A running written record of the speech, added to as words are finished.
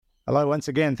Hello once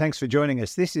again. Thanks for joining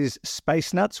us. This is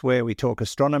Space Nuts, where we talk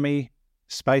astronomy,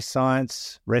 space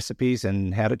science, recipes,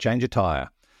 and how to change a tyre.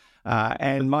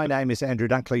 And my name is Andrew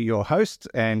Dunkley, your host.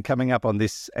 And coming up on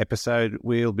this episode,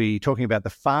 we'll be talking about the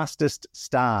fastest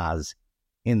stars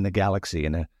in the galaxy.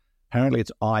 And apparently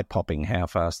it's eye-popping how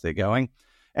fast they're going.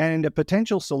 And a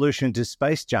potential solution to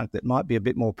space junk that might be a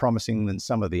bit more promising than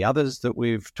some of the others that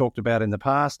we've talked about in the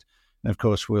past. And of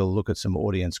course, we'll look at some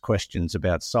audience questions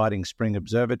about Siding Spring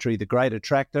Observatory, the Great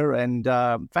Attractor, and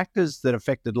factors that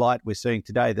affected light we're seeing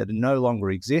today that no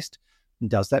longer exist. And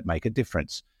does that make a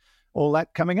difference? All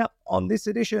that coming up on this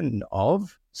edition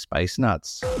of Space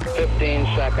Nuts. 15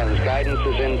 seconds. Guidance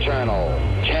is internal.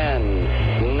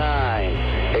 10,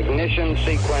 9. Ignition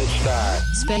sequence start.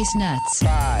 Space Nuts.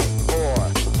 5, 4,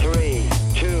 3,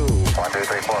 2. 1, 2,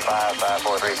 3, 4, 5, 5,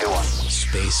 4, 3, 2, 1.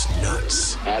 Space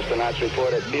Nuts. Astronauts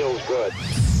report it feels good.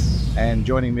 And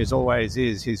joining me as always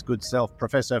is his good self,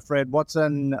 Professor Fred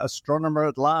Watson, astronomer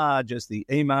at large, as the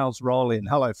emails roll in.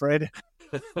 Hello, Fred.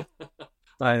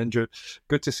 Hi, Andrew.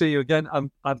 Good to see you again.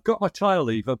 I've got my tile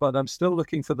lever, but I'm still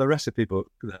looking for the recipe book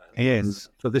Yes.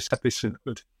 for this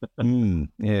episode.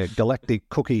 Galactic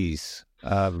cookies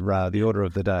are the order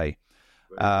of the day.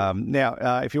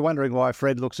 Now, if you're wondering why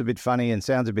Fred looks a bit funny and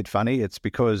sounds a bit funny, it's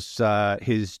because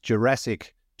his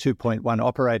Jurassic 2.1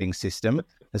 operating system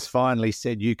has finally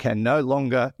said you can no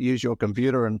longer use your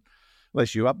computer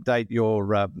unless you update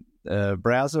your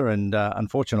browser, and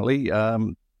unfortunately,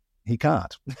 he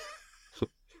can't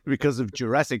because of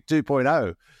Jurassic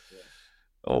 2.0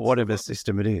 or whatever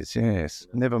system it is. Yes,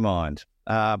 never mind.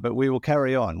 But we will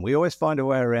carry on. We always find a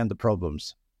way around the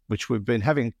problems, which we've been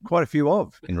having quite a few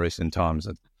of in recent times,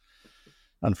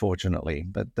 unfortunately.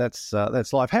 But that's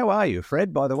life. How are you,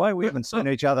 Fred, by the way? We haven't seen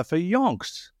each other for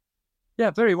yonks. Yeah,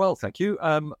 very well, thank you.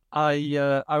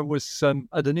 I was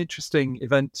at an interesting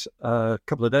event a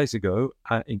couple of days ago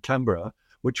in Canberra,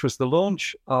 which was the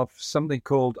launch of something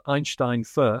called Einstein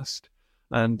First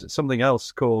and something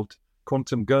else called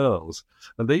Quantum Girls.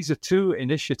 And these are two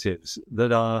initiatives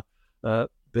that are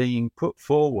being put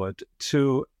forward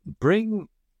to bring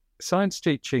science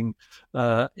teaching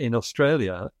in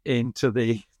Australia into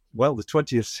the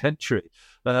 20th century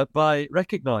by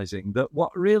recognizing that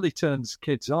what really turns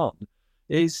kids on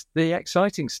is the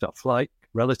exciting stuff like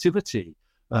relativity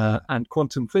and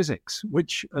quantum physics,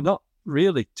 which are not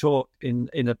really taught in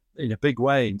a big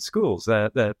way in schools.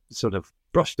 They're sort of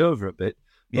brushed over a bit.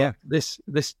 Yeah. But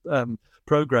this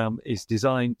program is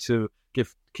designed to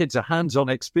give kids a hands-on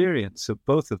experience of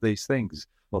both of these things.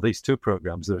 Well, these two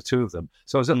programs, there are two of them.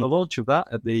 So I was at the launch of that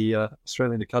at the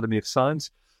Australian Academy of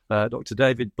Science. Dr.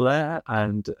 David Blair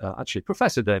and actually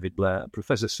Professor David Blair and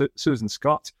Professor Susan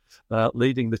Scott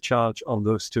leading the charge on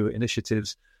those two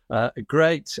initiatives. A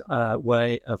great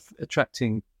way of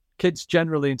attracting kids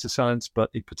generally into science, but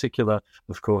in particular,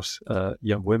 of course,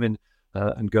 young women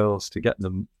and girls to get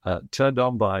them turned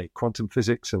on by quantum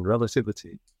physics and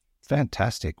relativity.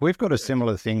 Fantastic. We've got a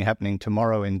similar thing happening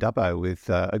tomorrow in Dubbo with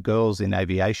a Girls in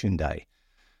Aviation Day.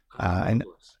 And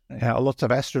lots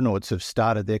of astronauts have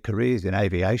started their careers in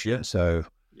aviation. Yeah. So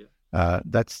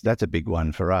that's a big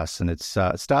one for us. And it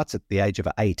starts at the age of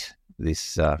 8,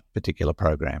 this particular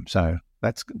program. So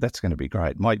that's going to be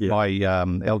great.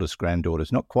 My eldest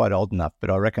granddaughter's not quite old enough, but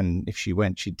I reckon if she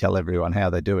went, she'd tell everyone how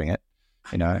they're doing it.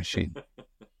 You know,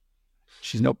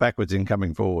 she's not backwards in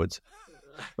coming forwards.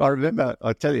 I remember,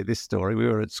 I'll tell you this story. We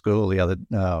were at school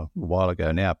a while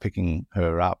ago now, picking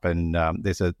her up, and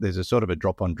there's a sort of a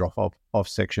drop-on, drop-off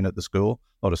section at the school.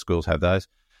 A lot of schools have those.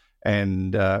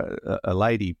 And a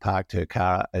lady parked her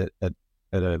car at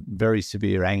a very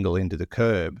severe angle into the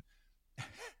curb.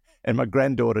 And my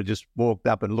granddaughter just walked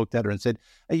up and looked at her and said,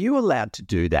 "Are you allowed to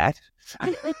do that?"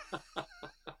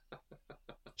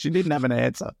 She didn't have an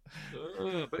answer.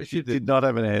 But she did not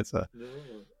have an answer. No.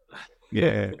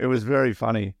 Yeah, it was very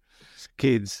funny.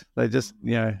 Kids, they just,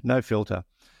 no filter.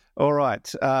 All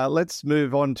right, let's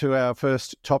move on to our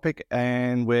first topic,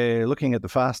 and we're looking at the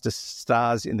fastest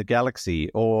stars in the galaxy,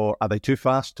 or are they too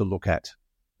fast to look at?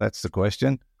 That's the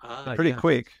question. Pretty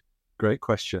quick. Great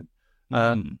question.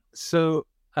 So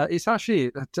it's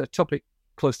actually a topic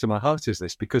close to my heart, is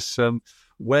this, because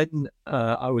when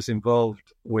I was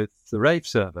involved with the RAVE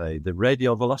survey, the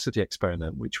radial velocity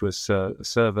experiment, which was a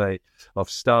survey of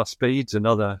star speeds and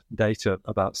other data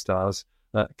about stars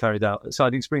carried out at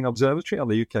Siding Spring Observatory on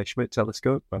the UK Schmidt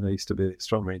telescope, when I used to be the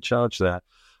astronomer in charge there,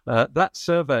 that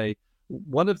survey,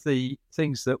 one of the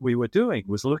things that we were doing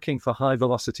was looking for high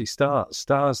velocity stars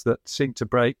that seemed to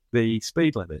break the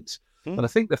speed limits. And I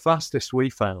think the fastest we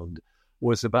found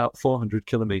was about 400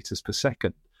 kilometers per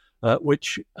second,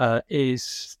 which is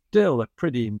still a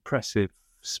pretty impressive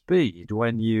speed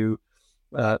when you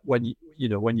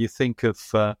think of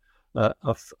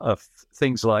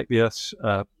things like the Earth's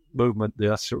movement, the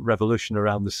Earth's revolution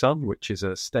around the sun, which is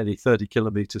a steady 30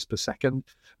 kilometers per second.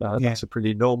 That's a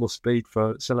pretty normal speed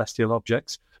for celestial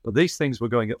objects. But these things were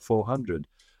going at 400.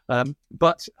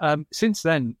 But since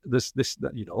then,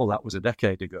 all that was a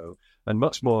decade ago, and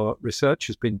much more research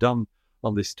has been done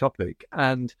on this topic.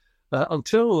 And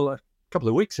until a couple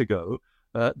of weeks ago,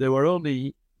 there were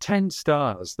only 10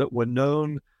 stars that were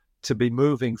known to be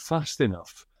moving fast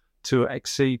enough to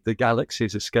exceed the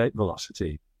galaxy's escape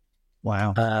velocity.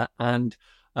 Wow! And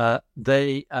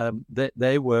they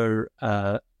were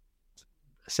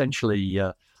essentially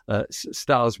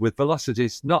stars with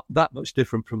velocities not that much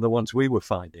different from the ones we were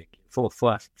finding,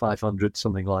 500,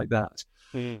 something like that.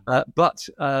 But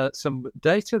some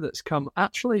data that's come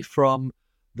actually from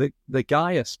the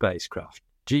Gaia spacecraft,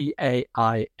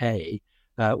 GAIA,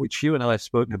 which you and I have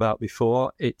spoken about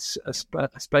before. It's a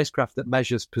spacecraft that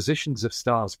measures positions of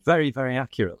stars very, very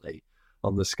accurately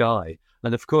on the sky.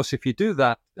 And of course, if you do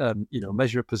that,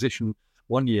 measure a position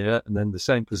 1 year and then the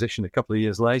same position a couple of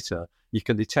years later, you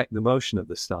can detect the motion of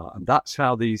the star. And that's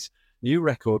how these new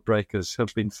record breakers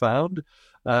have been found.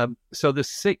 So there's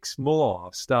 6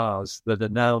 more stars that are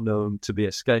now known to be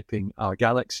escaping our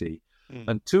galaxy.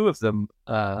 And 2 of them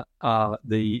are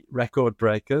the record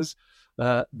breakers.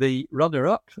 The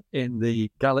runner-up in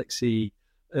the galaxy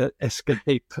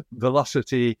escape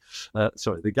velocity,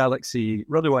 the galaxy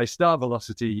runaway star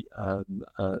velocity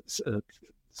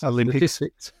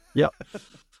statistics. Yeah.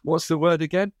 What's the word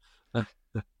again?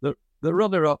 The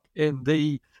runner-up in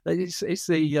the it's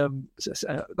the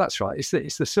that's right.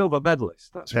 It's the silver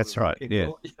medalist. That's right.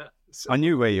 Yeah. I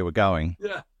knew where you were going.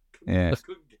 Yeah. Yeah. I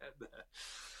couldn't get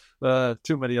there.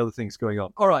 Too many other things going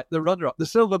on. All right. The runner-up, the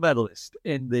silver medalist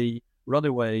in the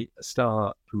runaway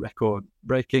star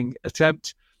record-breaking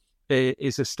attempt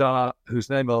is a star whose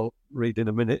name I'll read in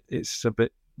a minute. It's a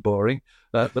bit boring,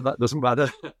 but that doesn't matter.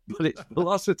 But its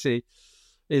velocity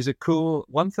is a cool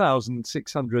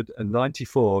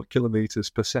 1,694 kilometers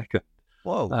per second.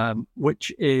 Whoa!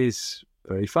 Which is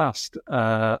very fast.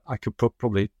 I could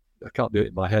I can't do it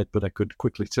in my head, but I could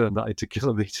quickly turn that into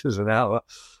kilometers an hour.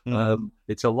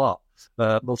 It's a lot.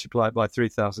 Multiply it by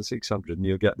 3,600 and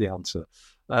you'll get the answer.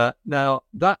 Now,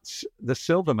 that's the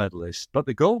silver medalist, but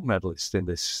the gold medalist in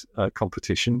this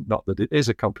competition, not that it is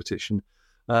a competition,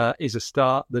 is a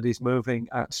star that is moving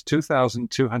at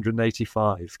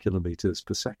 2,285 kilometers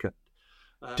per second.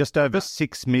 Just over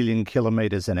 6 million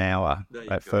kilometers an hour,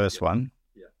 that first one.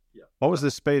 Yeah. What was the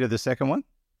speed of the second one?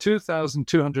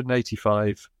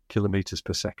 2,285 kilometers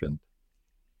per second.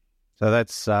 So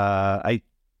that's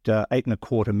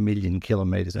 8.25 million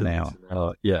kilometers an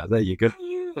hour. Yeah, there you go.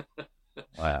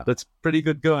 Wow, that's pretty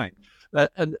good going.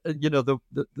 And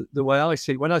the way I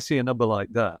see, when I see a number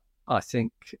like that, I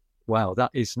think, wow,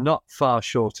 that is not far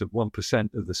short of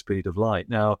 1% of the speed of light.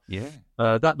 Now,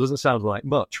 that doesn't sound like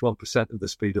much, 1% of the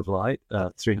speed of light,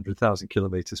 300,000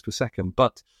 kilometers per second.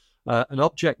 But an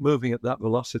object moving at that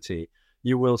velocity,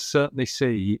 you will certainly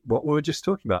see what we were just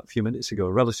talking about a few minutes ago,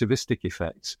 relativistic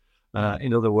effects.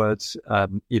 In other words, if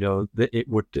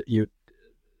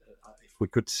we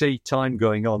could see time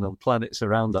going on planets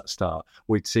around that star,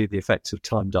 we'd see the effects of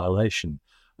time dilation,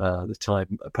 the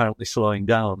time apparently slowing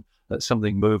down at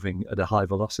something moving at a high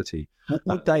velocity.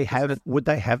 Would they have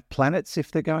planets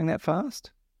if they're going that fast?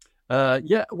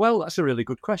 Yeah, well, that's a really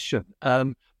good question.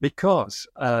 Because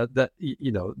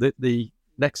the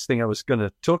next thing I was going to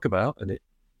talk about, and it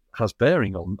has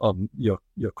bearing on your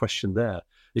question there,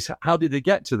 is how did they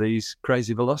get to these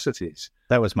crazy velocities?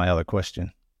 That was my other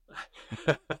question.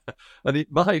 And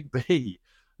it might be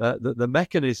that the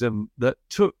mechanism that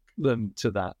took them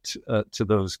to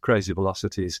those crazy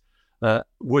velocities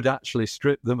would actually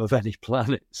strip them of any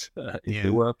planets, if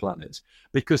there were planets.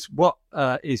 Because what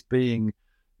is being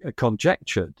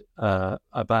conjectured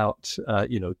about,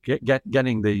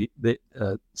 getting the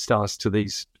stars to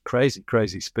these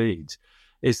crazy speeds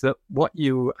is that what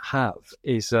you have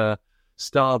is a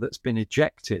star that's been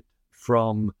ejected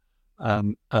from a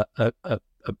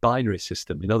binary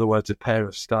system. In other words, a pair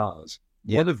of stars,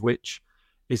 one of which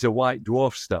is a white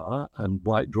dwarf star, and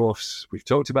white dwarfs we've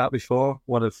talked about before,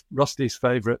 one of Rusty's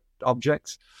favourite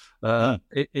objects.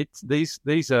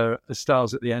 These are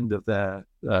stars at the end of their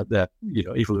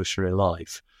evolutionary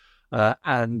life,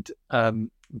 and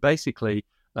basically,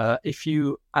 if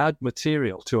you add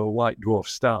material to a white dwarf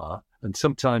star, and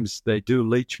sometimes they do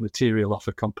leach material off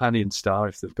a companion star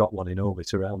if they've got one in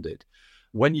orbit around it.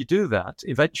 When you do that,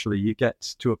 eventually you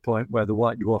get to a point where the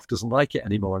white dwarf doesn't like it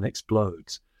anymore and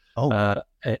explodes.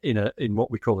 in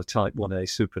what we call a Type 1a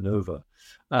supernova,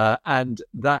 and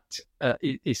that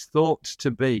is thought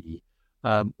to be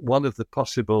one of the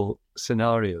possible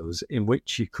scenarios in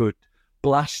which you could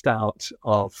blast out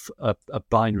of a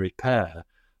binary pair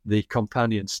the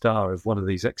companion star of one of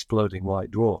these exploding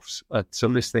white dwarfs. So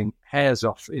this thing hairs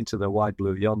off into the wide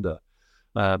blue yonder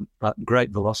at great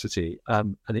velocity,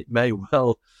 and it may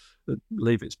well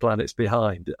leave its planets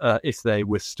behind if they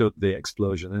withstood the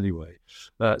explosion anyway.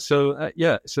 So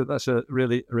that's a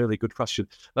really, really good question.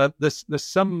 There's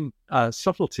some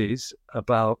subtleties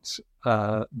about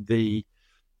the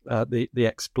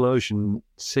explosion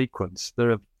sequence.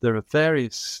 There are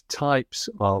various types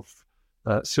of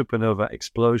supernova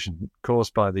explosion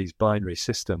caused by these binary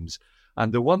systems,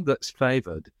 and the one that's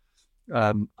favoured,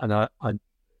 and I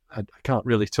can't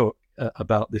really talk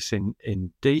about this in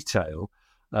detail,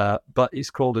 but it's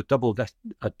called a double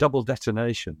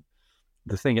detonation.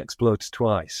 The thing explodes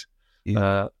twice,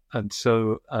 and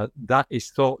so that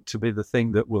is thought to be the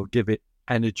thing that will give it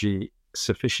energy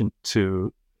sufficient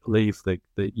to leave the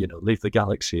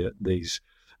galaxy at these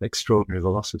extraordinary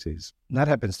velocities. And that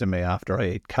happens to me after I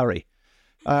eat curry.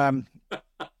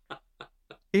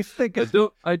 If they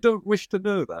I don't wish to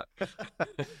know that.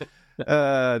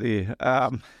 Dear.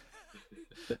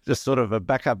 Just sort of a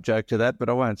backup joke to that, but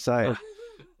I won't say it.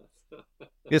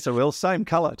 Yes, I will. Same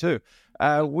colour too.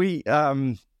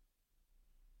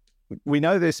 We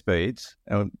know their speeds,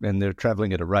 and they're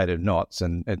travelling at a rate of knots,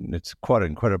 and it's quite an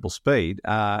incredible speed.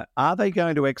 Are they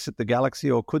going to exit the galaxy,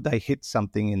 or could they hit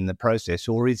something in the process?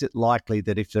 Or is it likely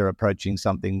that if they're approaching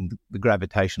something, the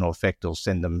gravitational effect will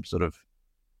send them sort of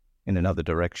in another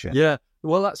direction? Yeah,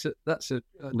 well, that's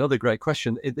another great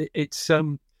question. It's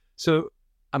so.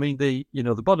 I mean, the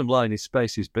bottom line is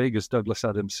space is big, as Douglas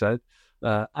Adams said,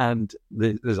 and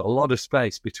there's a lot of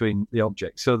space between the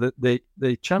objects, so that the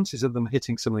chances of them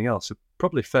hitting something else are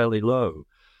probably fairly low.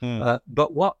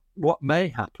 But what may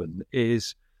happen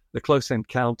is a close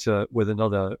encounter with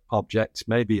another object,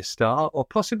 maybe a star, or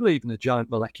possibly even a giant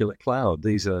molecular cloud.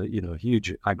 These are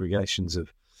huge aggregations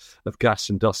of gas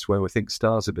and dust where we think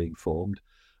stars are being formed.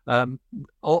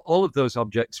 All of those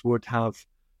objects would have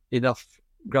enough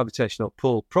gravitational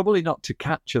pull, probably not to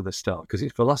capture the star because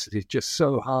its velocity is just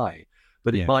so high,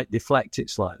 but it might deflect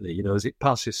it slightly. As it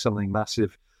passes something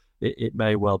massive, it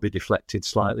may well be deflected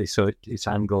slightly, so its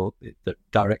angle, the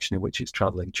direction in which it's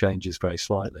traveling changes very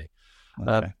slightly.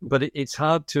 Okay. But it's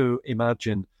hard to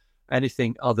imagine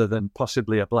anything other than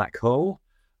possibly a black hole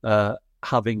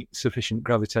having sufficient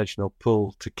gravitational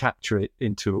pull to capture it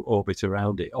into orbit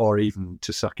around it, or even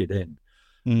to suck it in.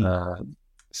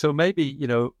 So maybe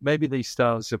these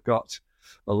stars have got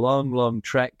a long, long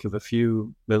trek of a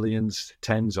few millions,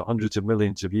 tens or hundreds of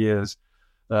millions of years.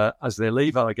 As they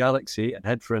leave our galaxy and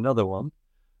head for another one,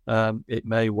 it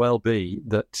may well be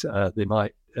that they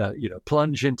might,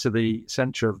 plunge into the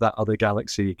center of that other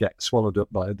galaxy, get swallowed up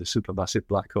by the supermassive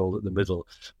black hole at the middle.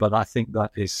 But I think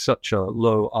that is such a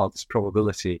low odds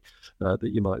probability that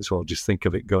you might as well just think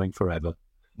of it going forever.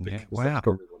 Yeah. Wow.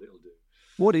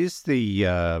 What is the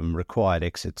required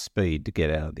exit speed to get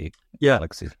out of the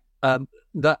galaxy?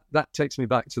 That takes me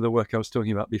back to the work I was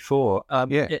talking about before.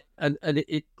 It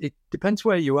depends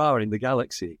where you are in the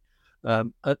galaxy.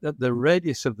 At the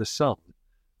radius of the sun,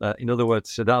 in other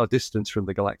words, at our distance from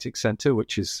the galactic center,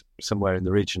 which is somewhere in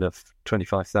the region of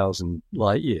 25,000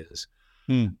 light years,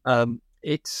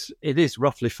 it is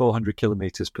roughly 400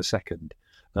 kilometers per second,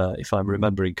 if I'm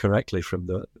remembering correctly from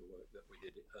the work that we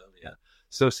did earlier.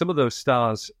 So some of those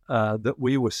stars that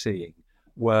we were seeing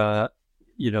were,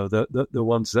 the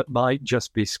ones that might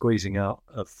just be squeezing out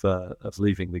of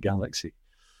leaving the galaxy,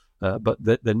 but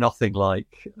they're nothing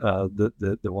like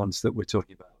the ones that we're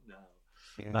talking about now.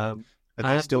 Yeah. But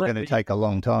they're still going to take a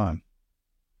long time.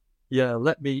 Yeah,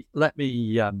 let me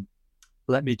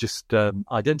just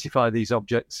identify these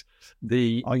objects.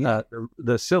 The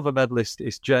silver medalist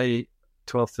is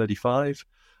J1235,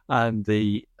 and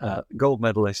the gold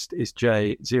medalist is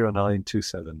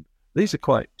J0927. These are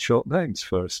quite short names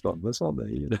for astronomers, aren't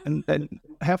they? And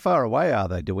how far away are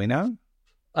they? Do we know?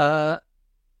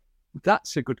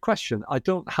 That's a good question. I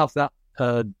don't have that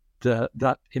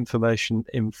information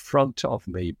in front of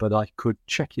me, but I could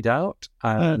check it out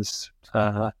as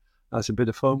a bit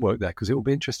of homework there, because it will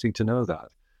be interesting to know that.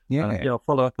 I'll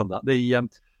follow up on that.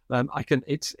 I can.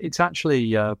 It's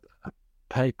actually a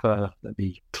paper. Let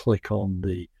me click on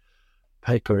the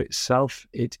paper itself.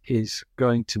 It is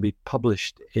going to be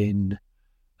published in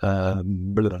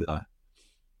Open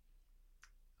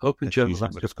Journal of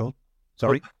Astrophysics.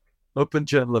 Sorry, Open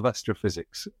Journal of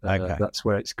Astrophysics. Okay. That's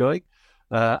where it's going.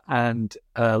 And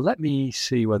let me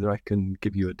see whether I can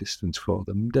give you a distance for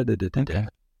them. Okay.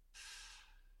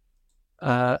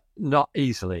 Not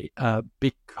easily,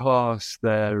 because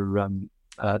they're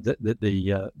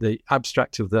the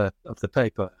abstract of the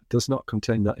paper does not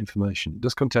contain that information. It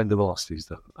does contain the velocities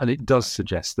though, and it does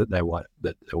suggest that they're white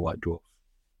dwarf.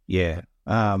 Yeah.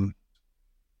 A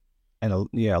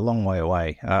long way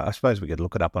away. I suppose we could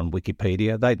look it up on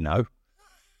Wikipedia. They'd know.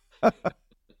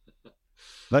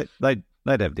 They'd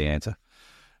have the answer.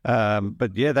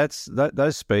 But yeah,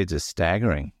 those speeds are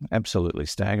staggering, absolutely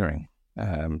staggering.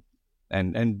 And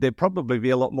there'd probably be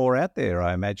a lot more out there,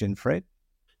 I imagine, Fred.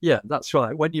 Yeah, that's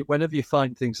right. Whenever you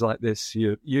find things like this,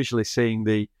 you're usually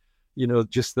seeing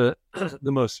just the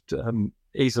most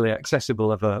easily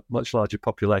accessible of a much larger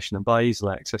population. And by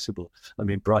easily accessible, I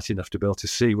mean bright enough to be able to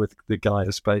see with the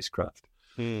Gaia spacecraft.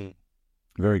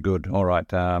 Very good. All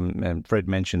right. And Fred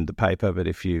mentioned the paper, but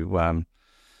if you want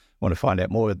to find out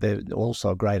more, there's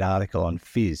also a great article on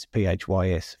Phys,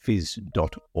 Phys,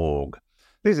 phys.org.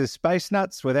 This is Space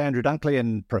Nuts with Andrew Dunkley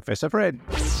and Professor Fred.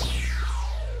 0G,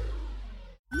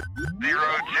 and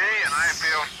I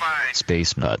feel fine.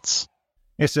 Space Nuts.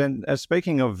 Yes, and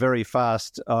speaking of very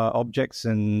fast objects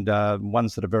and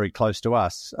ones that are very close to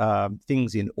us,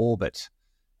 things in orbit.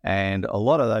 And a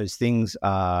lot of those things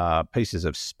are pieces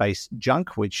of space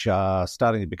junk, which are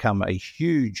starting to become a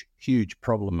huge, huge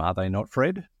problem, are they not,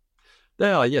 Fred?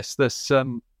 They are, yes. There's,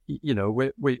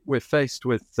 we're faced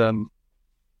with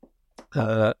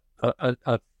a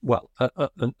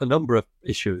number of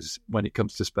issues when it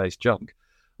comes to space junk.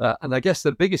 And I guess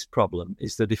the biggest problem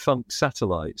is the defunct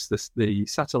satellites, the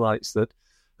satellites that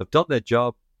have done their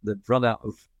job, they've run out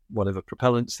of whatever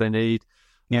propellants they need.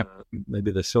 Yeah, maybe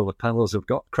the solar panels have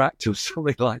got cracked or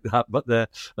something like that, but they're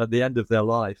at the end of their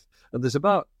life. And there's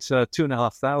about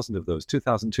 2,500 of those,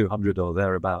 2,200 or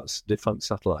thereabouts, defunct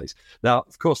satellites. Now,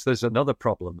 of course, there's another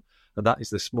problem, and that is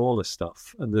the smaller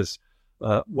stuff. And there's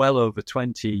well over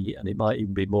 20, and it might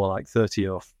even be more like 30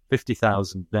 or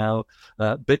 50,000 now,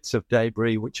 bits of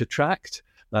debris which attract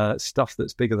stuff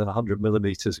that's bigger than 100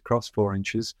 millimeters across 4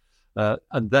 inches.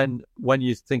 And then when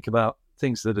you think about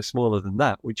things that are smaller than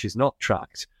that, which is not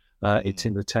tracked, it's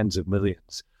in the tens of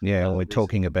millions. Yeah, we're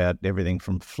talking about everything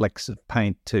from flecks of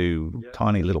paint to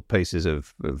tiny little pieces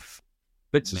of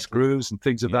bits of screws and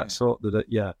things of that sort.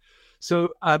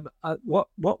 So what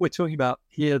we're talking about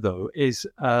here, though, is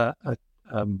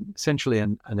essentially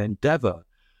an endeavour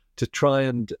to try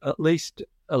and at least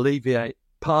alleviate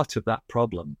part of that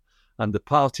problem. And the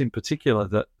part in particular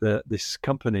that this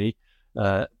company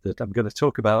that I'm going to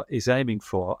talk about is aiming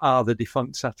for are the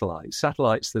defunct satellites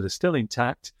that are still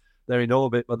intact. They're in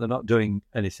orbit, but they're not doing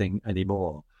anything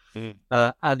anymore.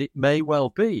 And it may well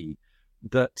be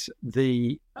that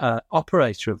the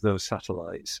operator of those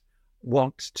satellites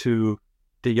wants to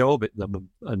deorbit them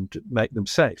and make them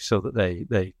safe so that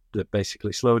they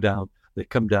basically slow down, they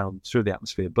come down through the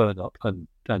atmosphere, burn up, and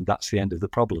that's the end of the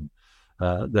problem.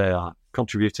 They are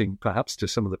contributing perhaps to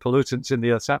some of the pollutants in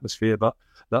the Earth's atmosphere, but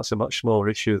that's a much smaller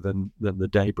issue than the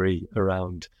debris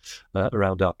around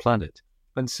our planet.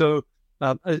 And so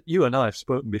you and I have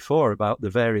spoken before about the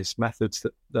various methods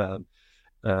that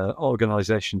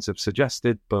organizations have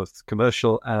suggested, both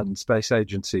commercial and space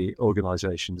agency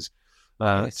organizations,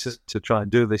 to try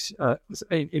and do this,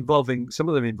 involving, some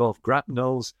of them involve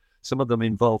grapnels, some of them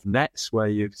involve nets where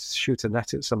you shoot a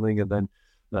net at something and then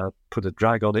put a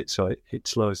drag on it so it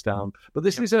slows down. But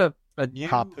this is a new...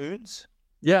 Harpoons?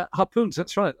 Yeah, harpoons,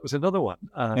 that's right. That was another one.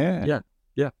 Yeah.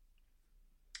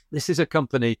 This is a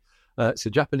company, it's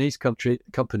a Japanese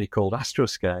company called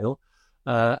Astroscale,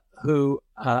 who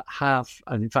have,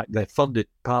 and in fact they're funded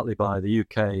partly by the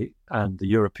UK and the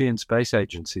European space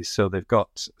agencies, so they've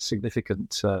got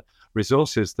significant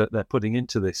resources that they're putting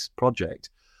into this project.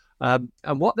 And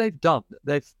what they've done,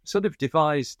 they've sort of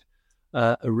devised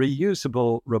a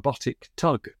reusable robotic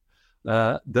tug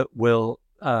that will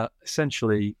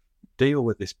essentially deal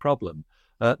with this problem.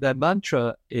 Their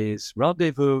mantra is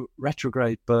rendezvous,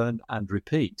 retrograde, burn, and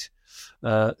repeat.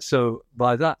 So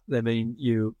by that, they mean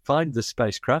you find the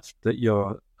spacecraft that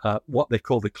you're, what they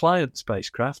call the client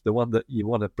spacecraft, the one that you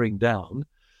want to bring down,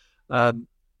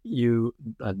 you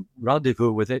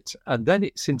rendezvous with it, and then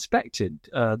it's inspected.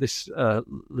 This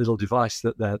little device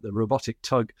that the robotic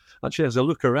tug actually has a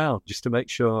look around just to make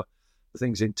sure the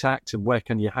thing's intact and where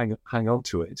can you hang on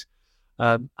to it.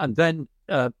 And then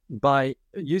by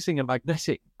using a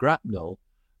magnetic grapnel,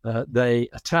 they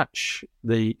attach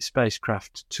the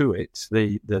spacecraft to it,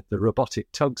 the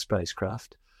robotic tug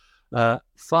spacecraft,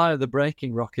 fire the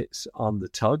braking rockets on the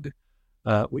tug,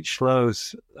 which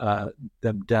slows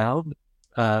them down,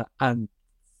 and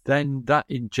then that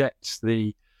injects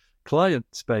the client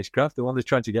spacecraft, the one they're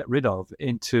trying to get rid of,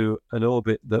 into an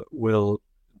orbit that will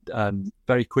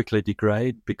very quickly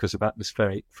degrade because of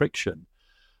atmospheric friction.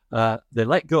 They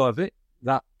let go of it.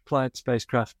 That client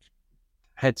spacecraft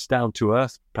heads down to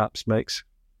Earth, perhaps makes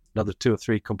another 2 or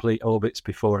 3 complete orbits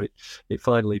before it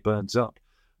finally burns up.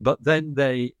 But then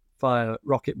they fire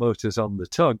rocket motors on the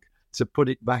Tug to put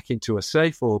it back into a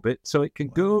safe orbit so it can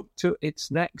go to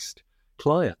its next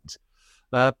client.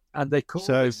 And they call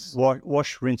this...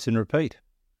 wash, rinse and repeat.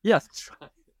 Yes, that's right.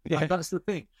 Yeah. That's the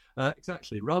thing.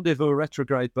 Exactly. Rendezvous,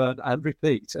 retrograde, burn, and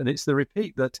repeat. And it's the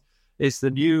repeat that is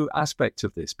the new aspect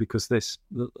of this, because this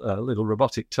little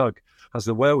robotic Tug has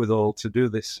the wherewithal to do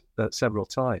this several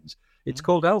times. It's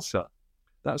called ELSA.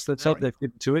 That's the name they've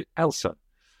given to it, ELSA.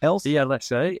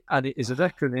 ELSA, and it is an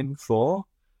acronym for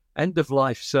End of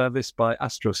Life Service by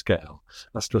Astroscale.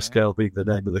 Astroscale being the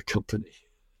name of the company.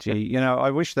 Gee,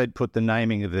 I wish they'd put the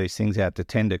naming of these things out to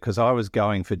tender, because I was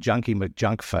going for Junkie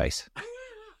McJunkface.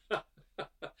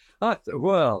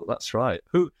 Well, that's right.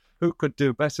 Who could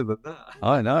do better than that?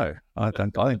 I know. I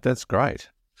think that's great.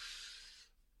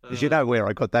 Because you know where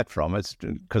I got that from? It's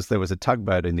because there was a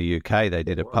tugboat in the UK. They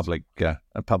did a public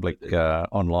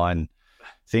online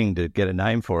thing to get a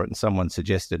name for it, and someone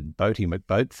suggested Boaty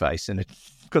McBoatface, and it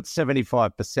got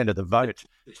 75% of the vote,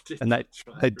 and they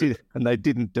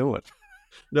didn't do it.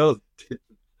 No,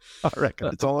 I reckon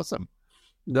it's awesome.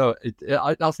 No,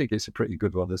 I think it's a pretty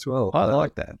good one as well. I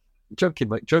like that. Junkie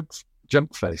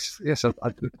McJunkface. Yes, I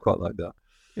quite like that.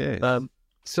 Yeah.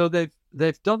 So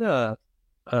they've done a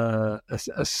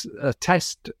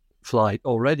test flight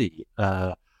already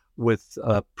with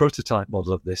a prototype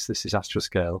model of this. This is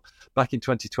Astroscale. Back in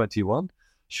 2021,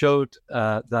 showed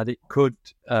that it could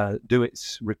do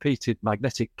its repeated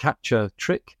magnetic capture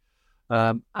trick.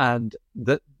 And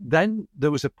then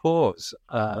there was a pause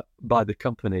by the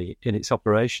company in its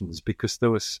operations because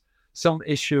there was some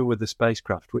issue with the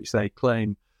spacecraft, which they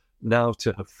claim now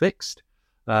to have fixed.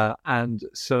 And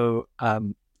so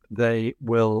they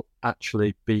will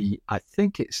actually be, I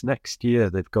think it's next year,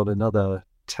 they've got another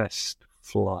test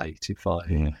flight, if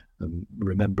I am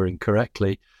remembering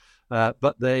correctly.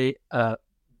 But they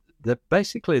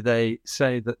basically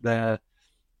say that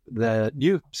their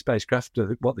new spacecraft,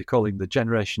 what they're calling the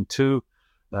Generation 2,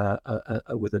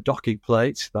 with a docking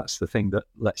plate, that's the thing that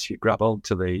lets you grab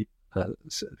onto the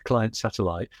client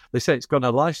satellite. They say it's got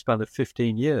a lifespan of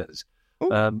 15 years,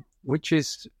 which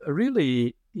is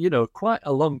really, quite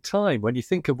a long time when you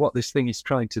think of what this thing is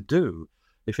trying to do.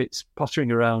 If it's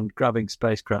pottering around, grabbing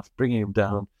spacecraft, bringing them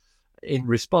down, in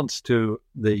response to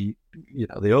the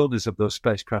owners of those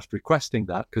spacecraft requesting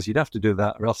that, because you'd have to do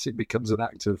that or else it becomes an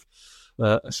act of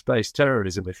space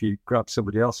terrorism if you grab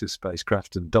somebody else's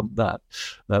spacecraft and dump that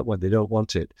when they don't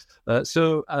want it. It's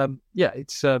a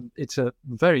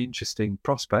very interesting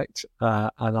prospect,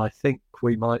 and I think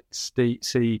we might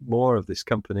see more of this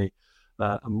company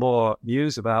and more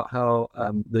news about how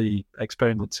the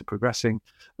experiments are progressing,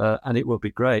 and it will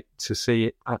be great to see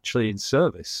it actually in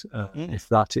service if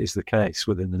that is the case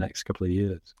within the next couple of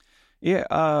years. Yeah.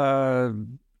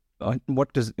 I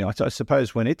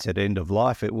suppose when it's at end of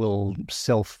life, it will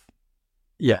self.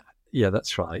 Yeah,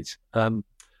 that's right.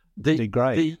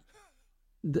 Degrade.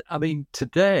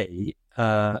 Today,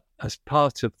 as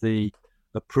part of the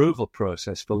approval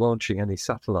process for launching any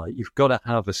satellite, you've got to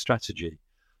have a strategy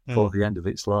for the end of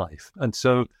its life. And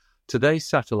so today's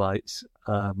satellites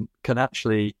can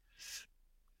actually,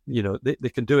 they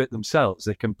can do it themselves.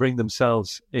 They can bring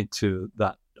themselves into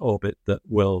that orbit that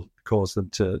will cause them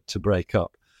to break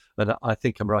up. And I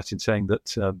think I'm right in saying that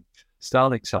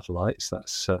Starlink satellites,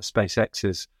 that's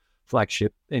SpaceX's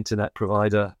flagship internet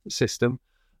provider system,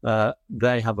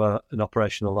 they have an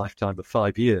operational lifetime of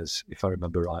 5 years, if I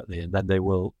remember rightly, and then they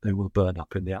will burn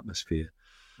up in the atmosphere.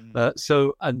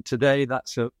 And today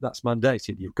that's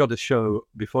mandated. You've got to show,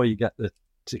 before you get the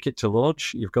ticket to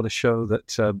launch, you've got to show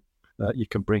that you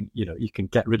can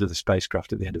get rid of the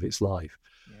spacecraft at the end of its life.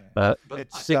 So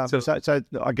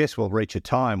I guess we'll reach a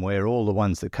time where all the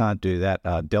ones that can't do that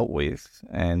are dealt with,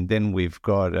 and then we've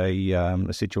got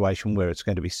a situation where it's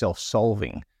going to be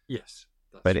self-solving. Yes.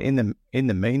 But in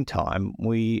the meantime,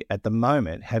 we at the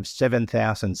moment have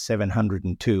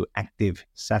 7,702 active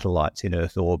satellites in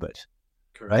Earth orbit.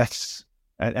 Correct.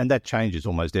 And that changes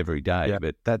almost every day,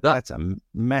 but that's a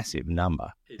massive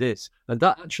number. It is, and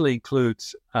that actually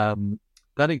includes the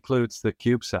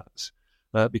CubeSats.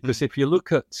 Because if you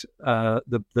look at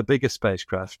the bigger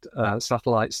spacecraft,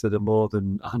 satellites that are more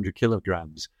than 100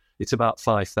 kilograms, it's about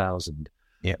 5,000.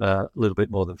 Yeah, a little bit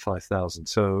more than 5,000.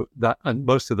 So and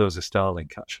most of those are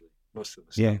Starlink, actually. Most of them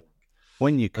are Starlink.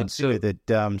 When you consider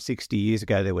that 60 years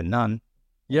ago there were none,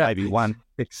 maybe one.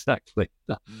 Exactly.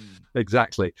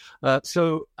 Exactly.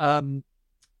 So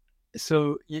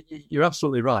you're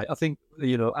absolutely right. I think,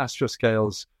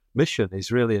 Astroscale's mission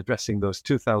is really addressing those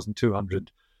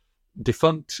 2,200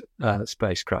 defunct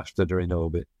spacecraft that are in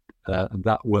orbit. And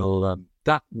that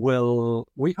will,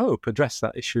 we hope, address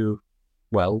that issue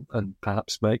well and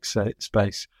perhaps make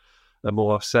space a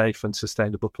more safe and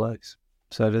sustainable place.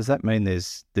 So does that mean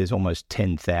there's almost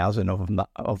 10,000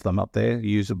 of them up there,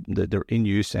 that are in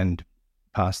use and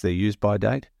past their use by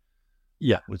date?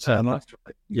 Yeah, would sound like.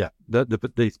 Yeah.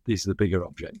 These are the bigger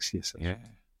objects. Yes. Yeah.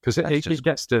 Because it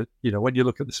gets to, when you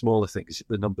look at the smaller things,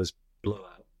 the numbers blow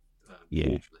out.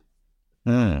 Hugely.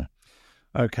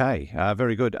 Okay.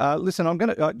 Very good. Listen,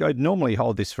 I'd normally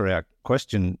hold this for our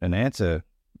question and answer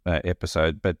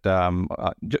episode, but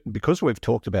because we've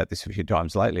talked about this a few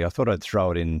times lately, I thought I'd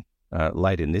throw it in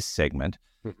late in this segment.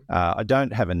 I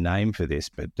don't have a name for this,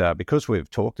 but because we've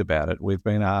talked about it, we've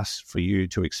been asked for you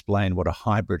to explain what a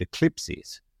hybrid eclipse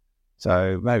is.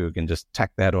 So maybe we can just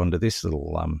tack that onto this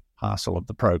little parcel of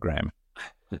the program.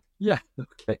 Yeah,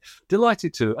 okay.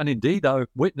 Delighted to. And indeed, I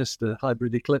witnessed a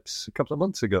hybrid eclipse a couple of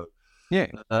months ago. Yeah.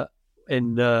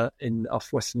 In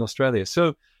off Western Australia.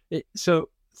 So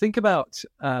think about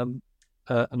an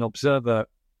observer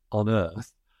on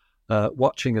Earth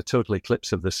watching a total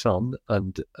eclipse of the sun,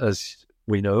 and as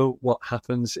we know, what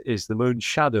happens is the moon's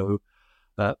shadow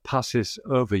passes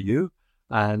over you,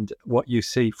 and what you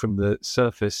see from the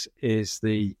surface is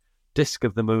the disk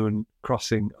of the moon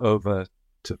crossing over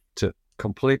to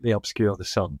completely obscure the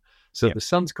sun. So the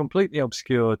sun's completely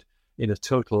obscured in a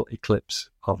total eclipse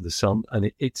of the sun,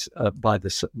 and it's by the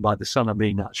sun I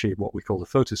mean actually what we call the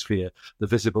photosphere, the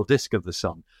visible disk of the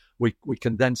sun. We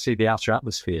can then see the outer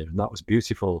atmosphere, and that was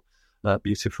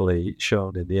beautifully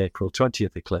shown in the April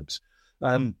 20th eclipse.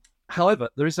 However,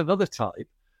 there is another type,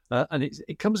 and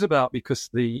it comes about because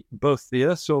both the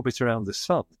Earth's orbit around the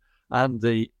sun and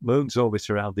the moon's orbit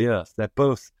around the Earth, they're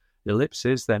both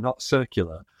ellipses, they're not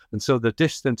circular. And so the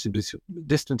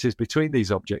distances between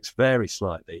these objects vary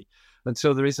slightly. And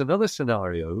so there is another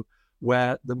scenario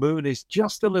where the moon is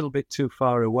just a little bit too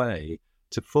far away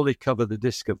to fully cover the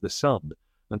disk of the sun.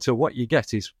 And so what you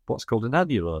get is what's called an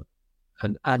annular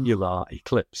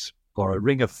eclipse, or a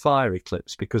ring of fire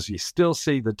eclipse, because you still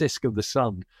see the disk of the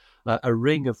sun, a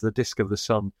ring of the disk of the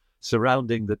sun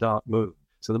surrounding the dark moon.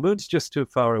 So the moon's just too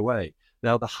far away.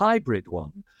 Now, the hybrid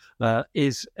one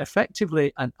is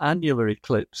effectively an annular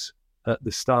eclipse at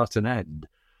the start and end,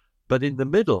 but in the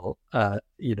middle, where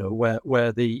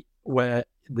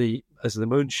as the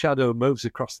moon's shadow moves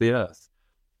across the Earth,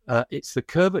 it's the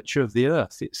curvature of the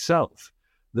Earth itself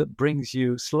that brings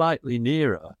you slightly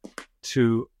nearer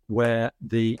to where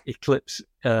the eclipse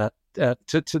to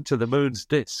the moon's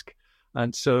disk.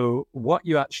 And so, what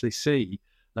you actually see,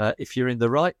 if you're in the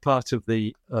right part of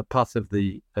the path of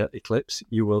the eclipse,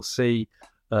 you will see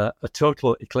a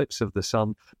total eclipse of the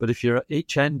sun. But if you're at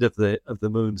each end of the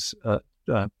moon's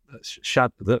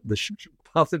shadow, the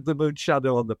path of the moon's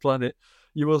shadow on the planet,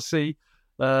 you will see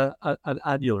an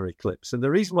annular eclipse. And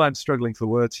the reason why I'm struggling for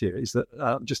words here is that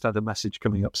I've just had a message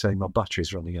coming up saying my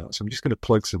battery's running out. So I'm just going to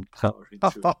plug some power into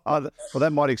it. Well,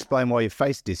 that might explain why your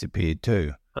face disappeared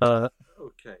too.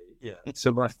 Okay, yeah.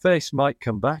 So my face might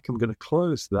come back. I'm going to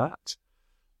close that.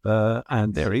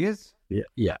 And there he is.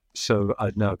 Yeah. So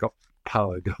I've now got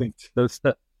power going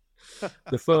to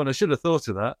the phone. I should have thought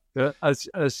of that.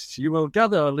 As you will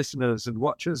gather, listeners and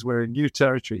watchers, we're in new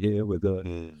territory here with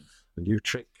a new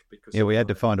trick. Yeah, we had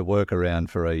to find a workaround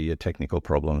for a technical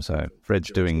problem, so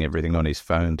Fred's doing everything on his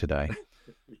phone today.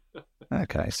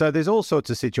 Okay, so there's all sorts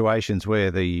of situations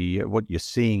where what you're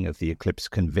seeing of the eclipse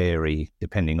can vary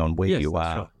depending on where you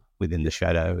are within the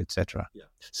shadow, etc. Yeah.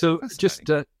 So just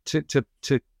to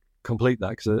complete that,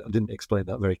 because I didn't explain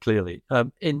that very clearly,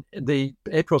 in the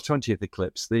April 20th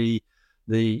eclipse, the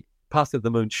path of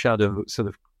the moon's shadow sort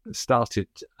of started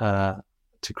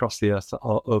to cross the Earth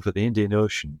over the Indian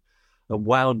Ocean, and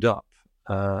wound up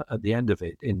at the end of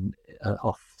it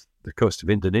off the coast of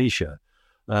Indonesia.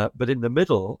 But in the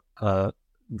middle,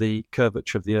 the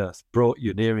curvature of the Earth brought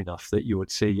you near enough that you would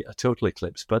see a total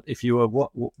eclipse. But if you were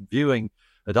viewing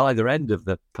at either end of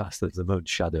the path of the moon's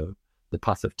shadow, the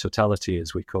path of totality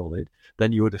as we call it,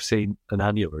 then you would have seen an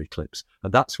annular eclipse.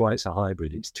 And that's why it's a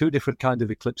hybrid. It's two different kinds of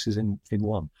eclipses in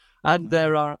one. And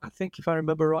there are, I think if I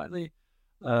remember rightly,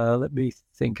 let me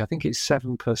think. I think it's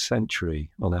 7 per century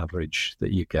on average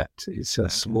that you get. It's a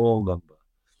small number.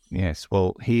 Yes.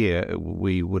 Well, here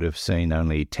we would have seen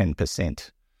only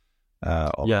 10%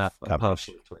 of a coverage.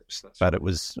 partial eclipse. But it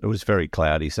was very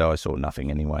cloudy, so I saw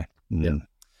nothing anyway.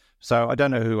 So I don't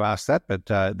know who asked that, but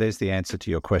there's the answer to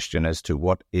your question as to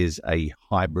what is a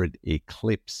hybrid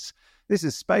eclipse. This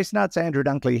is Space Nuts. Andrew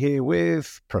Dunkley here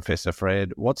with Professor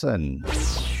Fred Watson.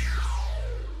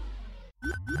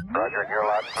 Roger, you're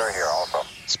loud and clear here also.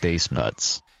 Space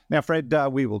Nuts. Now, Fred,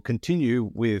 we will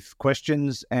continue with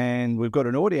questions, and we've got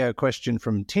an audio question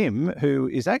from Tim, who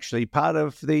is actually part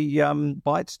of the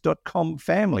Bytes.com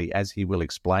family, as he will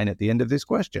explain at the end of this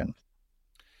question.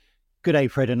 Good day,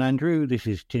 Fred and Andrew. This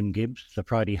is Tim Gibbs, the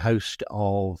Friday host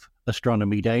of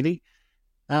Astronomy Daily.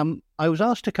 I was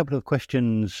asked a couple of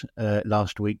questions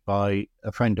last week by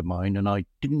a friend of mine, and I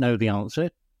didn't know the answer,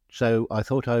 so I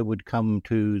thought I would come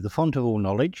to the font of all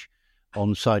knowledge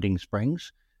on Siding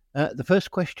Springs. The first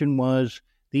question was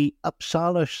the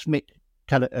Uppsala-Schmidt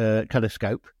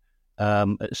telescope at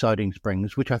Siding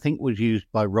Springs, which I think was used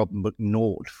by Rob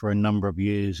McNaught for a number of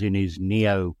years in his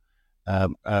NEO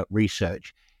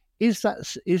research. Is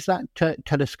that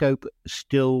telescope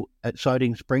still at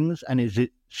Siding Springs, and is it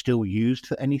still used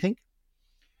for anything?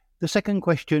 The second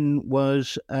question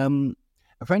was a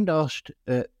friend asked,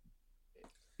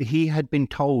 he had been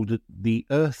told that the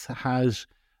Earth has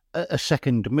a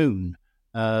second moon,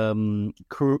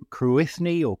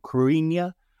 Cruithne or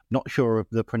Cruithnia, not sure of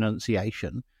the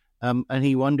pronunciation, and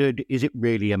he wondered, is it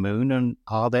really a moon, and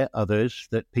are there others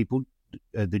that people,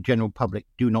 the general public,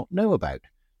 do not know about?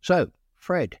 So,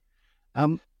 Fred,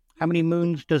 how many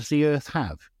moons does the Earth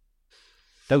have?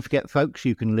 Don't forget, folks,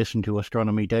 you can listen to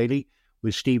Astronomy Daily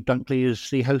with Steve Dunkley as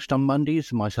the host on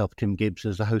Mondays and myself, Tim Gibbs,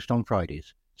 as the host on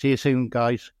Fridays. See you soon,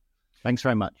 guys. Thanks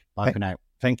very much. Bye for now.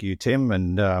 Thank you, Tim,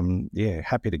 and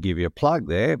happy to give you a plug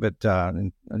there. But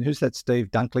and who's that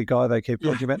Steve Dunkley guy they keep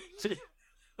talking about?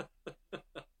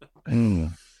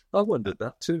 I wondered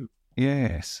that too.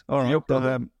 Yes. All right. Your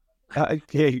brother?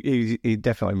 He's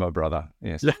definitely my brother.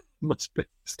 Yes. Yeah, must be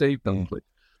Steve Dunkley,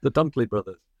 the Dunkley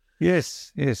brothers.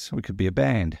 Yes. We could be a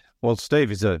band. Well,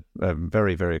 Steve is a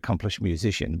very, very accomplished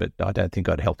musician, but I don't think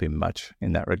I'd help him much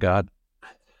in that regard.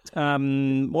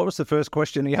 What was the first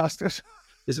question he asked us?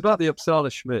 It's about the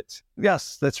Uppsala-Schmidt.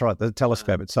 Yes, that's right, the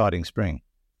telescope at Siding Spring.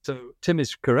 So Tim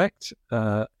is correct.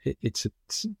 It's a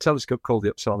telescope called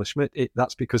the Uppsala-Schmidt.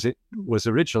 That's because it was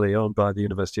originally owned by the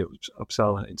University of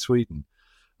Uppsala in Sweden.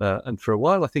 And for a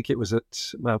while, I think it was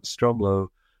at Mount Stromlo,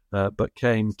 but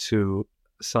came to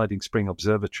Siding Spring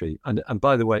Observatory. And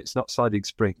by the way, it's not Siding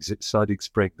Springs, it's Siding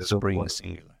Spring. There's Spring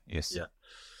singular, yes. Yeah.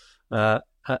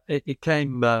 It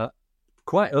came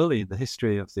quite early in the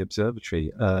history of the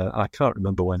observatory. I can't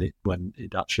remember when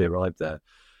it actually arrived there.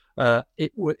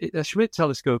 The Schmidt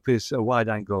telescope is a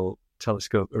wide-angle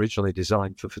telescope originally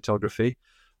designed for photography.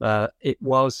 It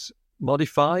was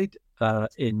modified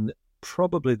in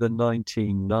probably the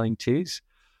 1990s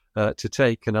to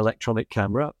take an electronic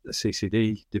camera, a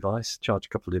CCD device,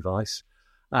 charge-coupled device,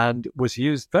 and was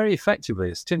used very effectively,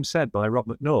 as Tim said, by Rob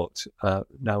McNaught.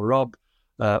 Now, Rob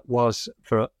was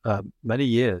for many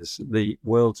years the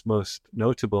world's most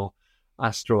notable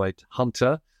asteroid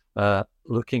hunter,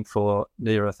 looking for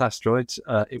near-Earth asteroids.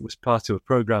 It was part of a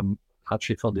program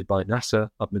actually funded by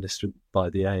NASA, administered by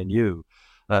the ANU,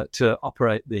 to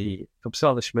operate the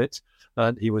Uppsala-Schmidt,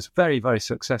 and he was very, very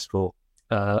successful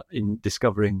in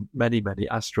discovering many, many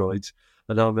asteroids.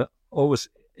 And I'm always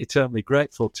eternally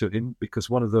grateful to him because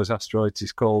one of those asteroids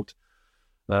is called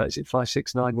is it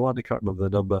 5691? I can't remember the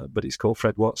number, but it's called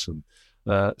Fred Watson.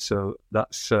 So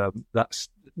that's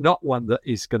not one that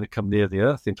is going to come near the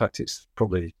Earth. In fact, it's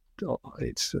a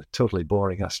totally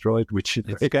boring asteroid, which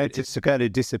it's going to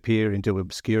disappear into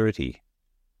obscurity.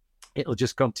 It'll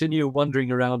just continue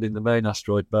wandering around in the main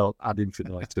asteroid belt ad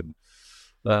infinitum,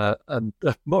 and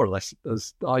more or less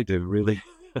as I do, really.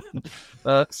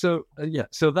 So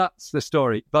that's the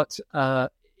story. But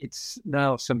it's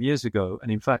now some years ago,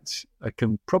 and in fact, I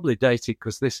can probably date it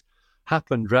because this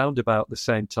happened round about the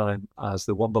same time as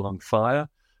the Wombalong fire,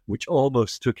 which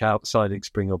almost took out Siding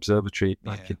Spring Observatory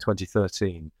back in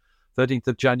 2013. 13th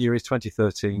of January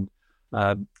 2013,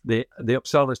 the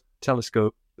Uppsala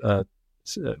telescope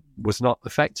was not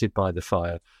affected by the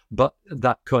fire, but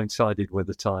that coincided with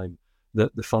the time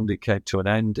that the funding came to an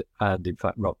end, and in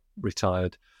fact Rob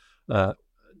retired.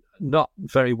 Not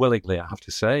very willingly, I have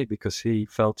to say, because he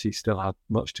felt he still had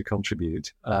much to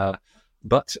contribute.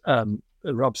 But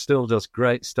Rob still does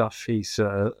great stuff. He's,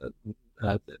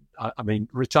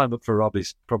 retirement for Rob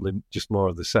is probably just more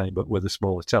of the same, but with a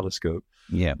smaller telescope.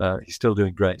 Yeah, he's still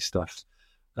doing great stuff.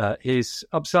 His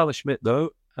Uppsala-Schmidt,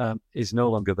 though, is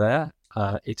no longer there.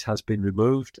 It has been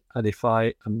removed, and if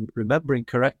I am remembering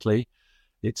correctly,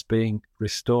 it's being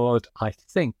restored, I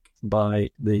think, by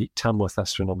the Tamworth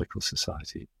Astronomical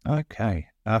Society. Okay.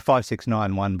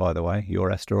 5691, by the way,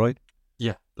 your asteroid.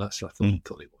 Yeah, that's I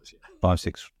thought it was. Yeah.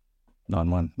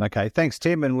 5691. Okay, thanks,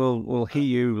 Tim, and we'll hear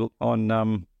you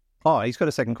on. He's got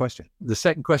a second question. The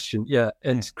second question,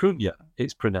 and it's Crunia.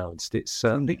 It's pronounced. It's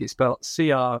I think it's spelled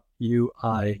Cruinthe.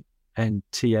 I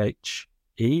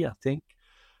think,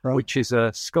 right, which is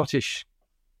a Scottish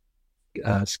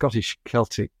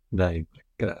Celtic name,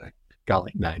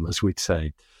 Gaelic name, as we'd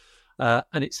say.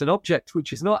 And it's an object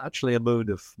which is not actually a moon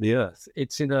of the Earth.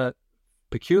 It's in a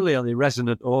peculiarly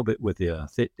resonant orbit with the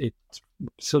Earth. It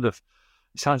sort of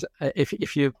sounds,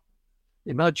 if you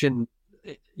imagine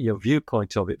your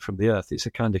viewpoint of it from the Earth, it's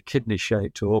a kind of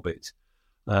kidney-shaped orbit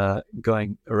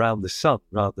going around the sun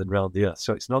rather than around the Earth.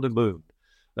 So it's not a moon.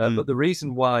 But the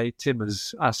reason why Tim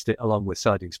has asked it along with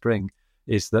Siding Spring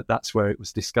is that that's where it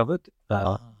was discovered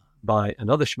by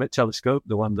another Schmidt telescope,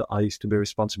 the one that I used to be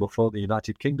responsible for, the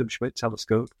United Kingdom Schmidt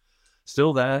telescope.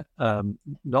 Still there,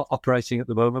 not operating at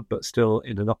the moment, but still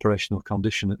in an operational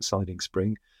condition at Siding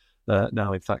Spring,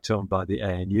 now in fact owned by the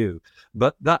ANU.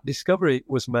 But that discovery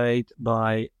was made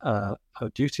by a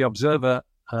duty observer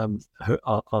on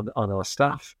our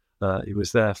staff. He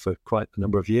was there for quite a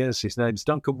number of years. His name's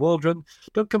Duncan Waldron.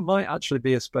 Duncan might actually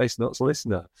be a Space Nuts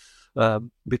listener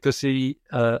because he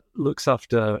looks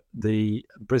after the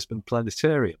Brisbane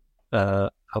Planetarium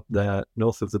up there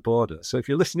north of the border. So if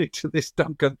you're listening to this,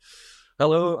 Duncan,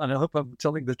 hello, and I hope I'm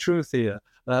telling the truth here.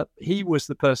 He was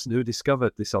the person who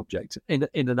discovered this object in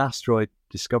an asteroid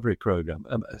discovery program.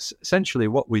 Essentially,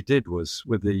 what we did was,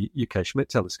 with the UK Schmidt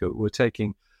telescope, we were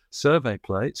taking survey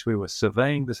plates. We were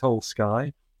surveying this whole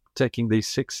sky, taking these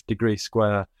 6-degree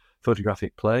square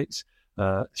photographic plates,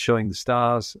 showing the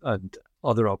stars and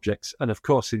other objects. And of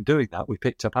course, in doing that, we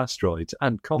picked up asteroids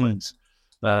and comets.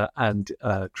 And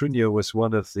Crunia was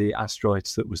one of the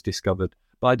asteroids that was discovered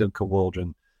by Duncan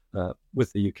Waldron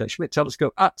with the UK Schmidt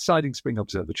telescope at Siding Spring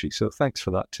Observatory. So thanks for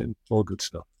that, Tim. All good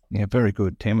stuff. Yeah, very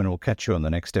good, Tim. And we'll catch you on the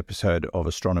next episode of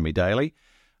Astronomy Daily.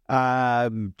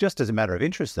 Just as a matter of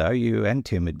interest, though, you and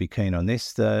Tim would be keen on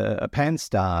this. The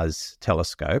Pan-STARRS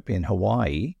telescope in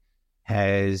Hawaii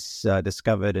has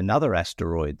discovered another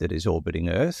asteroid that is orbiting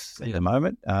Earth at the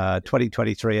moment,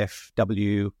 2023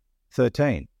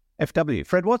 FW13. FW,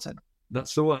 Fred Watson.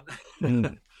 That's the one.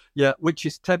 Yeah, which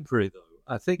is temporary, though.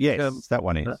 I think. Yes, that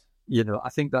one is. I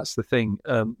think that's the thing.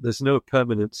 There's no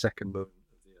permanent second moon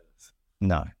of the Earth.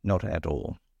 No, not at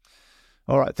all.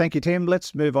 All right, thank you, Tim.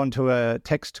 Let's move on to a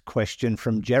text question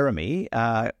from Jeremy.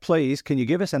 Please, can you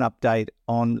give us an update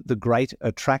on the Great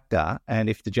Attractor and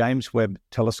if the James Webb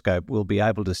Telescope will be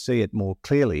able to see it more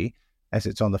clearly as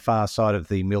it's on the far side of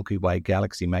the Milky Way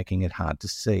galaxy, making it hard to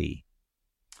see?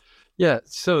 Yeah,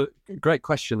 so great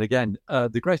question again.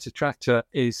 The Great Attractor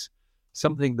is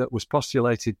something that was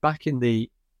postulated back in the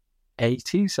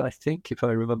 80s, I think, if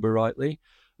I remember rightly,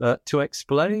 to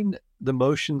explain the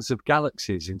motions of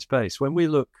galaxies in space. When we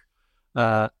look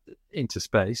into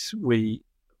space, we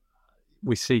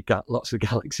see lots of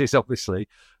galaxies, obviously,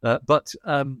 but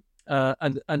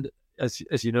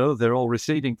as you know, they're all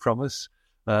receding from us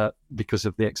because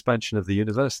of the expansion of the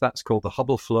universe. That's called the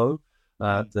Hubble flow.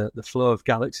 The flow of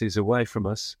galaxies away from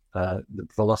us, the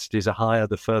velocities are higher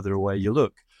the further away you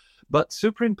look. But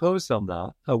superimposed on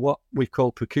that are what we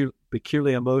call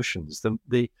peculiar motions,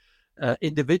 the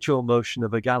individual motion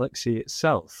of a galaxy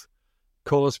itself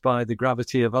caused by the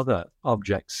gravity of other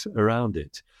objects around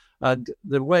it. And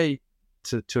the way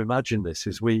to imagine this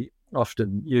is we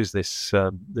often use this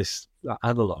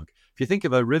analog. If you think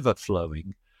of a river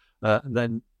flowing, and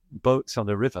then boats on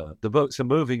a river, the boats are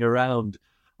moving around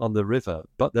on the river,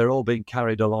 but they're all being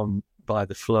carried along by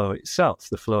the flow itself,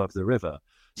 the flow of the river.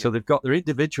 So they've got their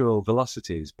individual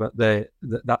velocities, but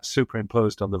that's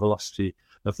superimposed on the velocity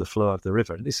of the flow of the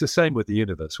river. And it's the same with the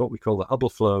universe. What we call the Hubble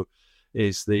flow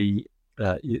is the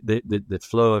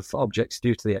flow of objects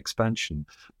due to the expansion.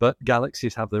 But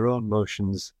galaxies have their own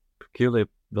motions, peculiar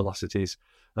velocities,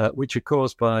 which are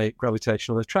caused by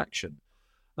gravitational attraction.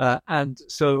 And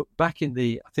so back in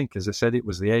I think, as I said, it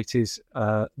was the 80s,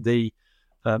 the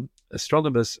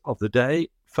astronomers of the day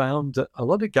found that a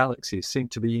lot of galaxies seem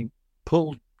to be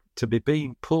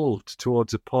being pulled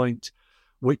towards a point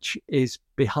which is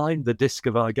behind the disk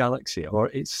of our galaxy, or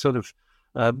it's sort of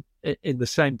in the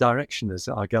same direction as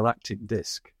our galactic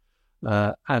disk.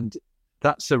 And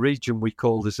that's a region we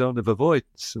call the zone of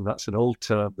avoidance. And that's an old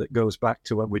term that goes back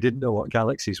to when we didn't know what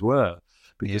galaxies were,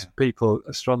 because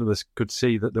astronomers could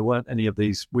see that there weren't any of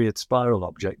these weird spiral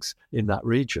objects in that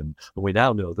region. And we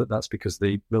now know that that's because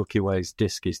the Milky Way's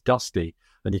disk is dusty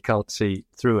and you can't see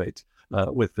through it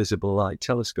with visible light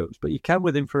telescopes. But you can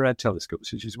with infrared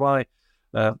telescopes, which is why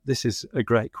this is a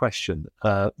great question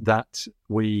that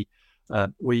we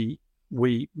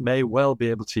we may well be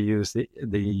able to use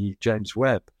the James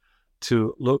Webb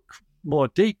to look more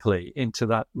deeply into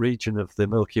that region of the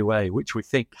Milky Way, which we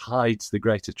think hides the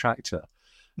Great Attractor.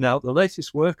 Now, the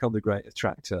latest work on the Great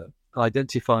Attractor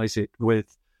identifies it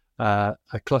with a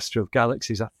cluster of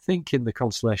galaxies, I think in the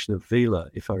constellation of Vela,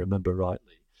 if I remember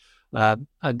rightly.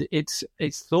 And it's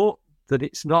thought that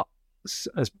it's not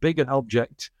as big an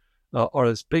object or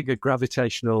as big a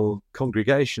gravitational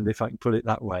congregation, if I can put it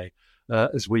that way,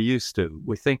 as we used to.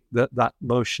 We think that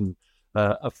motion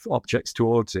of objects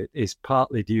towards it is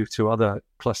partly due to other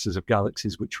clusters of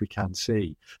galaxies which we can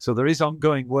see. So there is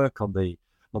ongoing work on the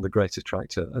Great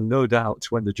Attractor, and no doubt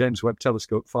when the James Webb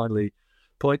Telescope finally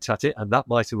points at it, and that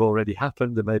might have already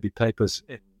happened, there may be papers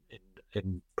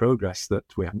in progress that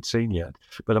we haven't seen yet,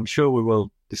 but I'm sure we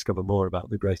will discover more about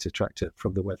the Great Attractor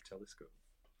from the Webb Telescope.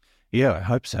 Yeah, I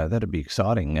hope so. That'd be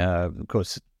exciting. Of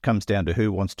course, it comes down to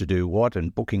who wants to do what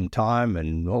and booking time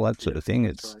and all that sort of thing.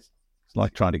 It's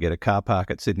like trying to get a car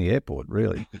park at Sydney Airport,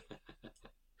 really.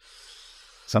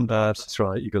 Sometimes that's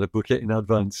right. You've got to book it in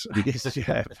advance. Yes, you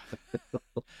have.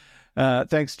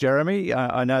 Thanks, Jeremy.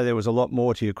 I know there was a lot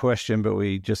more to your question, but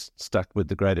we just stuck with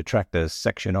the Great Attractor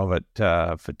section of it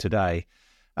for today.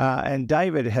 And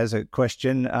David has a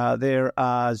question. There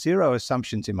are zero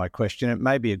assumptions in my question. It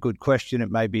may be a good question. It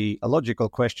may be a logical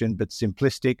question, but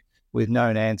simplistic with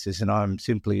known answers, and I'm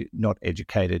simply not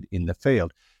educated in the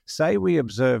field. Say we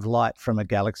observe light from a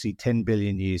galaxy 10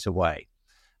 billion years away.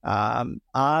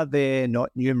 Are there not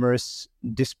numerous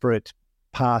disparate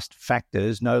past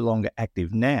factors no longer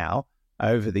active now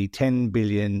over the 10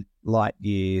 billion light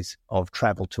years of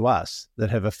travel to us that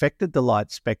have affected the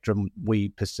light spectrum we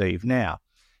perceive now?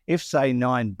 If, say,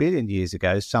 9 billion years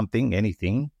ago,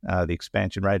 anything, the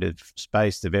expansion rate of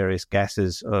space, the various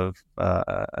gases of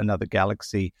another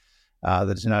galaxy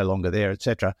that is no longer there,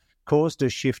 etc., caused a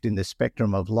shift in the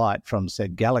spectrum of light from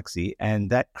said galaxy, and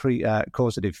that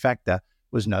causative factor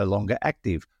was no longer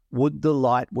active, would the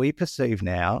light we perceive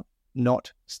now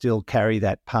not still carry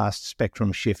that past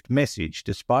spectrum shift message,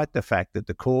 despite the fact that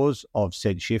the cause of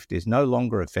said shift is no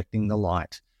longer affecting the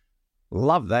light?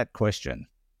 Love that question.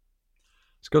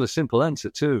 It's got a simple answer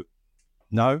too.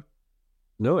 No?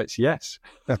 No, it's yes.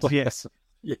 Yes.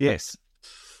 Yes.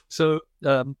 So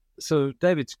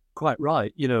David's quite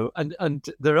right, and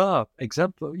there are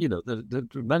examples, there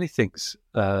are many things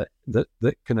that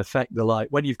can affect the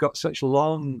light. When you've got such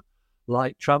long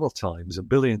light travel times of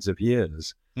billions of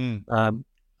years, one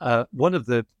of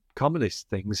the commonest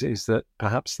things is that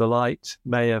perhaps the light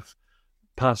may have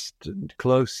passed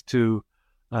close to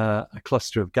a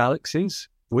cluster of galaxies,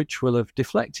 which will have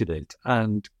deflected it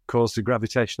and caused a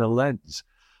gravitational lens.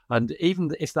 And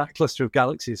even if that cluster of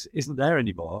galaxies isn't there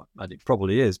anymore, and it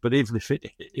probably is, but even if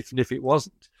it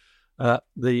wasn't,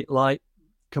 the light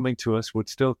coming to us would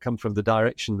still come from the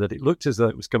direction that it looked as though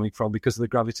it was coming from because of the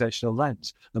gravitational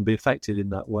lens and be affected in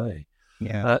that way.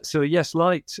 Yeah. So yes,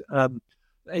 light,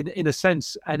 in a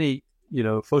sense, any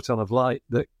photon of light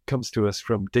that comes to us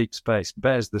from deep space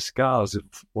bears the scars of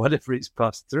whatever it's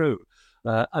passed through.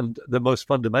 And the most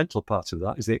fundamental part of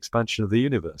that is the expansion of the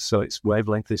universe. So its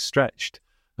wavelength is stretched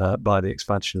by the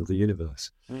expansion of the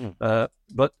universe.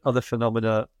 But other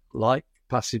phenomena like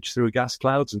passage through gas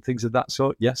clouds and things of that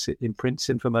sort, yes, it imprints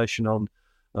information on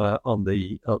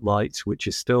the light, which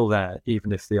is still there,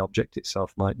 even if the object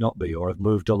itself might not be or have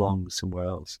moved along somewhere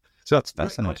else. So that's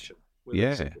fascinating.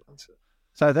 Yeah.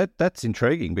 So that's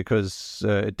intriguing because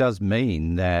it does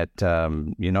mean that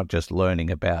you're not just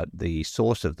learning about the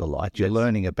source of the light, you're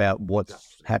learning about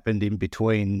what's happened in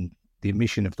between the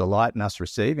emission of the light and us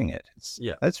receiving it.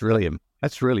 That's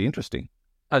really interesting.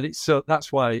 And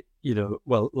that's why,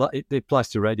 it applies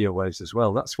to radio waves as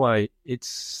well. That's why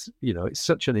it's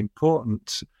such an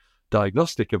important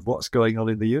diagnostic of what's going on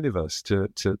in the universe to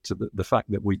the fact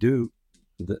that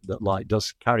that light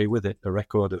does carry with it a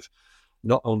record of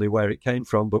not only where it came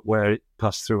from, but where it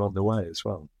passed through on the way as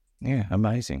well. Yeah,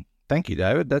 amazing. Thank you,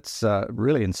 David. That's a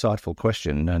really insightful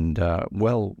question and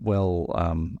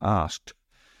well asked.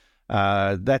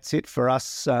 That's it for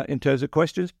us in terms of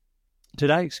questions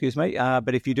today,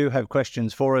 but if you do have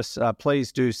questions for us,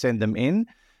 please do send them in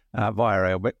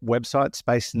via our website,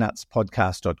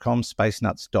 spacenutspodcast.com.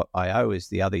 Spacenuts.io is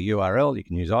the other URL. You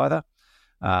can use either.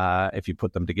 If you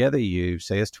put them together, you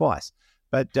see us twice.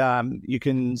 But you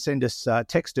can send us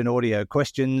text and audio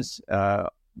questions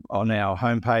on our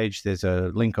homepage. There's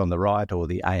a link on the right, or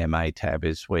the AMA tab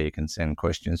is where you can send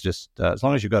questions. Just as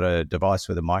long as you've got a device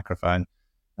with a microphone,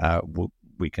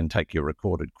 we can take your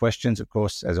recorded questions. Of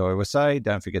course, as I always say,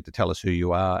 don't forget to tell us who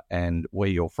you are and where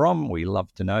you're from. We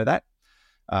love to know that.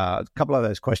 A couple of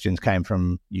those questions came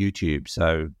from YouTube,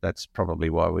 so that's probably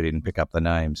why we didn't pick up the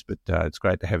names. But it's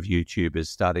great to have YouTubers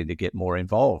starting to get more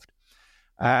involved.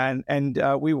 And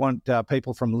we want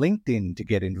people from LinkedIn to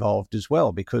get involved as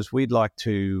well, because we'd like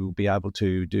to be able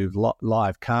to do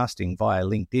live casting via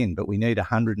LinkedIn, but we need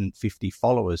 150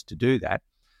 followers to do that.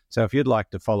 So if you'd like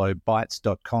to follow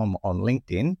Bytes.com on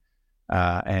LinkedIn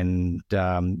and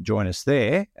join us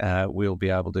there, we'll be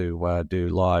able to do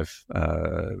live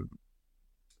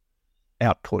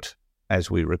output as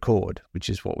we record, which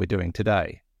is what we're doing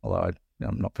today, although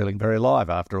I'm not feeling very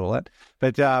live after all that.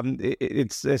 But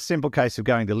it's a simple case of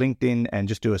going to LinkedIn and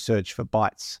just do a search for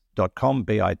Bytes.com,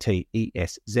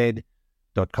 BITESZ.com.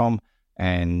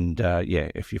 And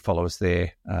if you follow us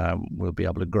there, we'll be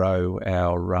able to grow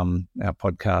our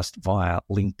podcast via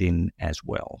LinkedIn as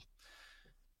well.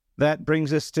 That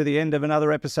brings us to the end of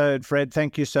another episode. Fred,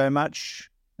 thank you so much.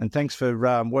 And thanks for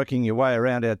working your way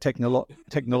around our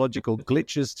technological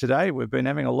glitches today. We've been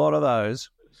having a lot of those.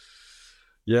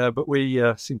 Yeah, but we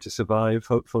seem to survive.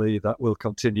 Hopefully that will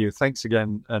continue. Thanks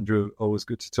again, Andrew. Always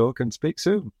good to talk, and speak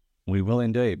soon. We will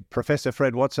indeed. Professor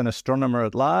Fred Watson, astronomer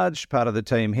at large, part of the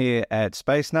team here at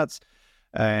Space Nuts.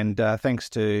 And thanks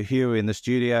to Hugh in the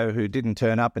studio, who didn't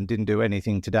turn up and didn't do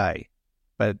anything today.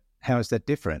 But how is that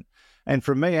different? And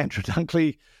from me, Andrew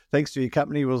Dunkley, thanks to your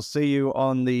company. We'll see you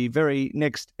on the very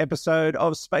next episode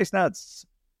of Space Nuts.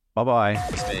 Bye-bye.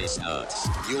 Space Nuts.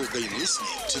 You've been listening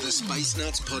to the Space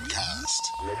Nuts podcast.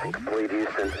 Mission complete,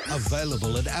 Houston.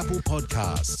 Available at Apple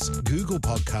Podcasts, Google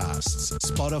Podcasts,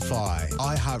 Spotify,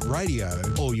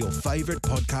 iHeartRadio, or your favorite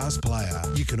podcast player.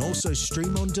 You can also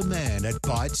stream on demand at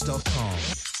Bytes.com.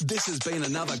 This has been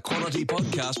another quality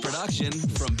podcast production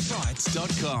from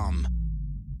Bytes.com.